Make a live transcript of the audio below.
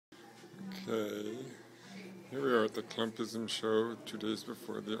Okay, here we are at the Clumpism show 2 days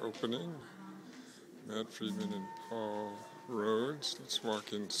before the opening. Matt Freedman and Paul Rhoads. Let's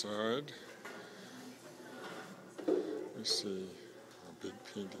walk inside. We see a big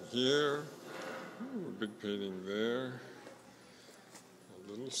painting here, a big painting there, a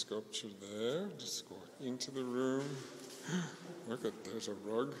little sculpture there. Just go into the room. Look at, there's a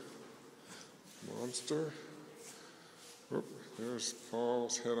rug monster. Oop, there's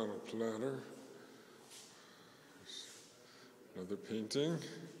Paul's head on a platter. Another painting.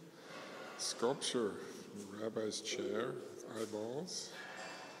 Sculpture, the rabbi's chair with eyeballs.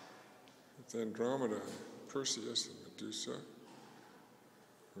 It's Andromeda, Perseus, and Medusa.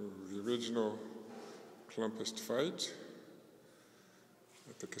 The original Clumpist fight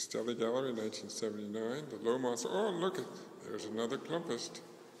at the University Gallery in 1979. The low monster. Oh, look, there's another Clumpist.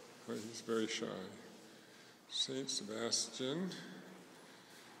 Oh, he's very shy. Saint Sebastian.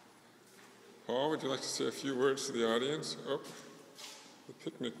 Paul, would you like to say a few words to the audience? Oh, the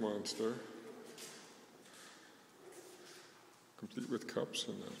picnic monster, complete with cups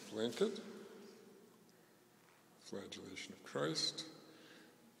and a blanket. Flagellation of Christ.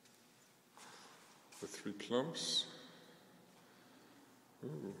 The three clumps.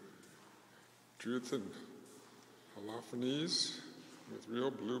 Ooh. Judith and Holophonies with real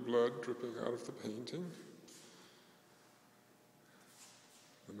blue blood dripping out of the painting.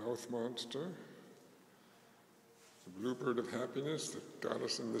 The mouth monster, the bluebird of happiness that got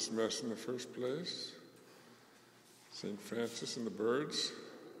us in this mess in the first place, St. Francis and the birds.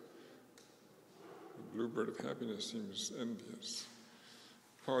 The bluebird of happiness seems envious.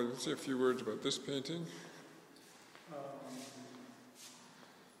 Paul, you want to say a few words about this painting?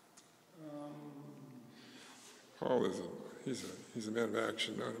 Paul is he's a man of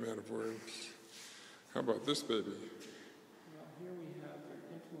action, not a man of words. How about this baby? Well, here we have the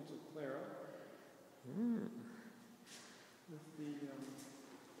influence of Clara. With the...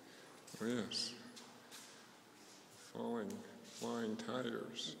 Oh yes. Flying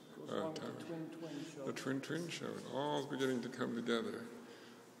tires. The twin show. All's beginning to come together.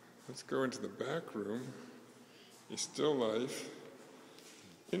 Let's go into the back room. A still life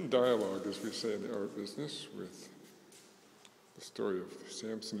in dialogue, as we say in the art business, with the story of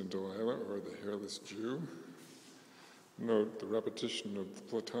Samson and Delilah, or the hairless Jew. Note the repetition of the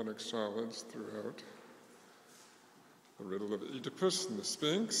Platonic solids throughout. The riddle of Oedipus and the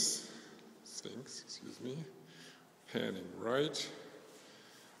Sphinx, panning right.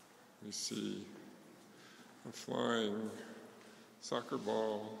 We see a flying soccer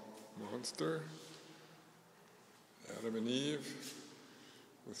ball monster, Adam and Eve,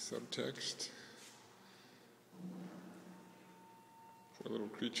 with subtext. Poor little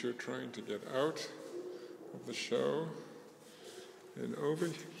creature trying to get out of the show. And over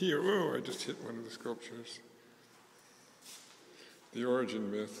here, oh, I just hit one of the sculptures. The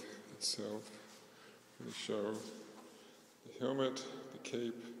origin myth itself in the show. The helmet, the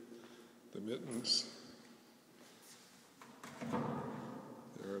cape, the mittens.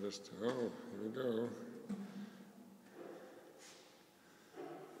 The artist, oh, here we go.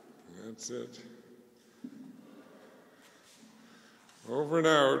 That's it. Over and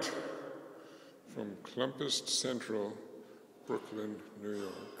out from Clumpist Central, Brooklyn, New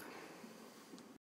York.